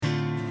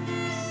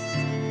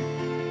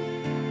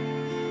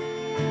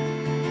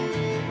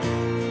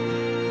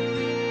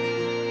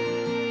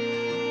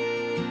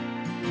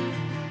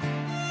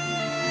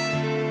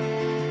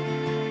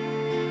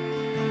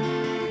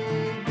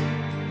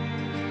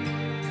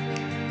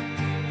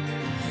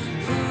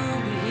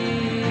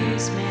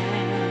wise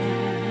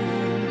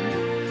man,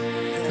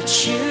 that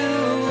you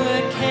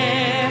would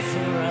care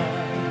for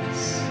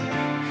us.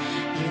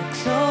 You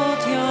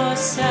clothe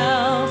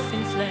yourself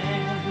in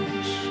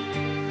flesh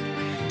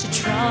to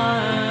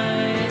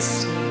try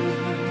us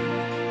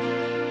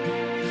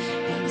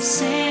in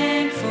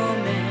sinful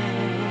men.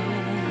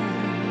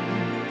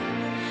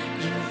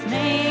 You've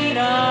made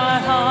our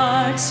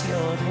hearts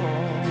your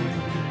home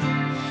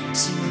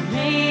to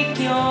make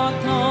your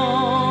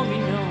glory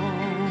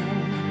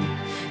known,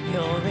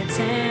 your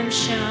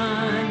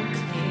redemption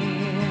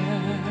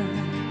clear.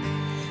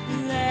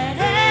 Let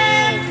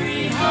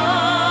every heart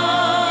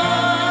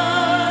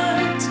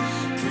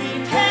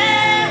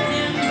prepare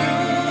him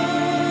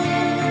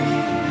room,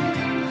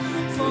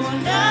 for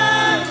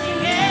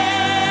nothing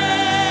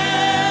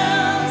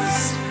else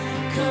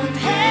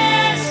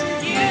compares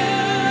with you.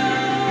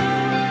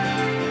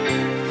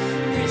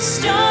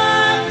 Restore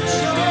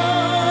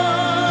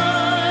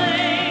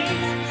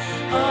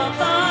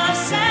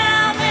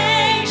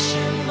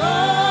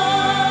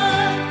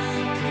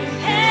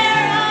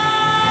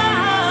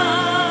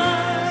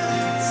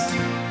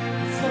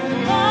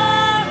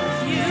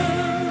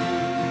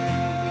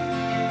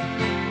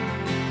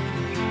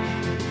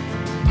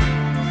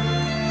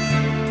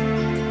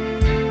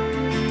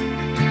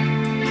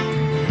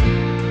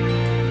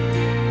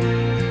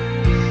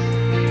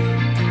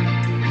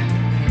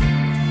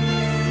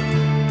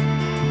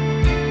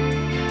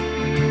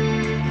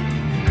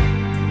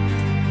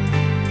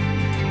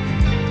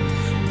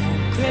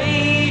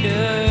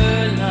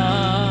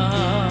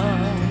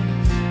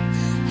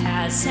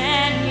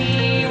send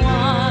me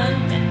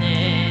one than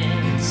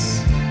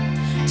this,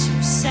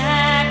 to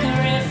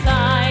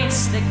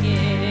sacrifice the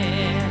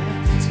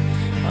gift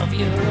of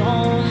your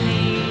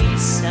only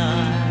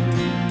Son.